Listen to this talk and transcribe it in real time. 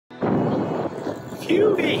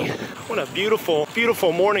QV. What a beautiful,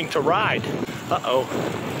 beautiful morning to ride. Uh-oh,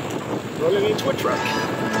 running into a truck.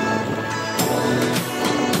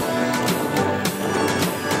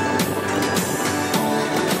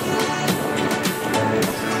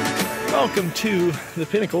 Welcome to the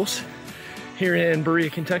Pinnacles here in Berea,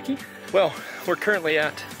 Kentucky. Well, we're currently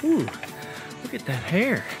at, ooh, look at that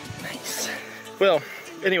hair, nice. Well,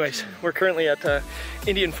 anyways, we're currently at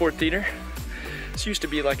Indian Ford Theater. This used to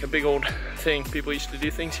be like a big old thing. People used to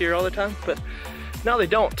do things here all the time, but now they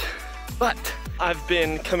don't. But I've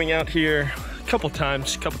been coming out here a couple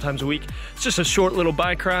times a week. It's just a short little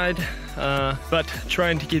bike ride, but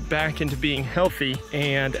trying to get back into being healthy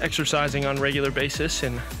and exercising on a regular basis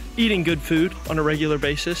and eating good food on a regular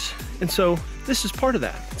basis. And so this is part of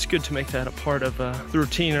that. It's good to make that a part of the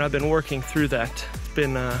routine, and I've been working through that. It's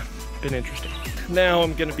been interesting. Now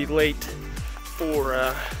I'm gonna be late for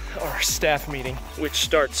our staff meeting, which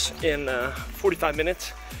starts in 45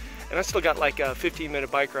 minutes. And I still got like a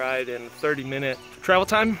 15-minute bike ride and 30-minute travel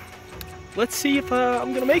time. Let's see if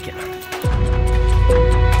I'm gonna make it.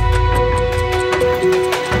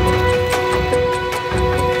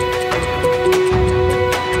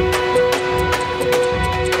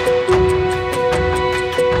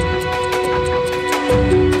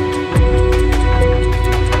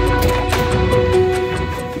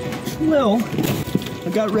 Well, I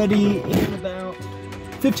got ready in about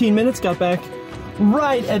 15 minutes, got back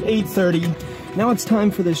right at 8:30. Now it's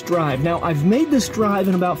time for this drive. Now, I've made this drive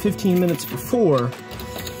in about 15 minutes before.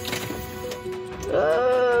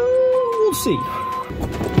 We'll see.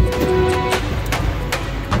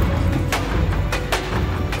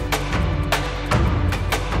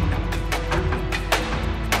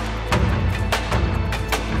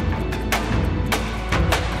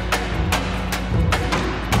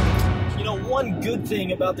 One good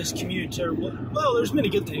thing about this commute, or well, there's many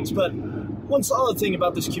good things, but one solid thing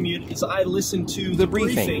about this commute is I listened to the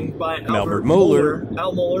briefing by Albert Mohler.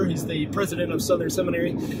 Al Mohler, he's the president of Southern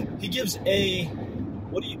Seminary. He gives a,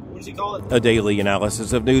 what does he call it? A daily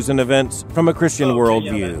analysis of news and events from a Christian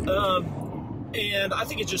worldview. Yeah, and I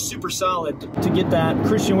think it's just super solid to get that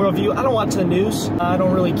Christian worldview. I don't watch the news. I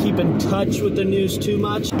don't really keep in touch with the news too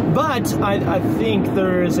much. But I think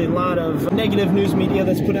there is a lot of negative news media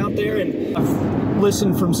that's put out there. And I've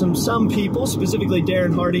listened from some people, specifically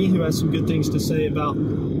Darren Hardy, who has some good things to say about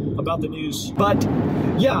the news. But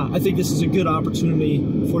yeah, I think this is a good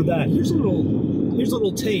opportunity for that. Here's a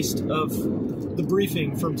little taste of the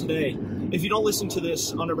briefing from today. If you don't listen to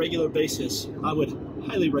this on a regular basis, I would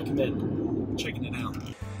highly recommend checking it out.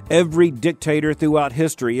 Every dictator throughout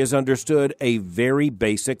history has understood a very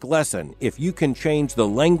basic lesson. If you can change the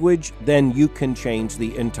language, then you can change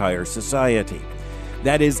the entire society.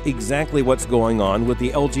 That is exactly what's going on with the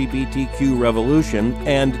LGBTQ revolution,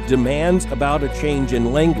 and demands about a change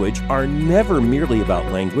in language are never merely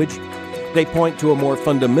about language. They point to a more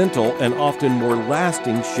fundamental and often more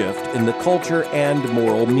lasting shift in the culture and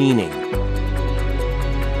moral meaning.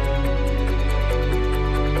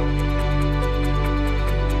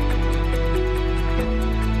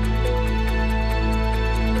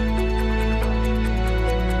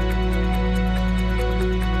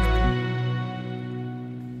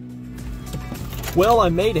 Well, I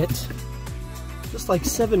made it. Just like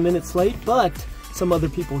 7 minutes late, but some other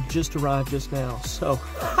people just arrived just now, so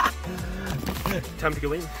time to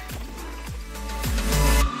go in.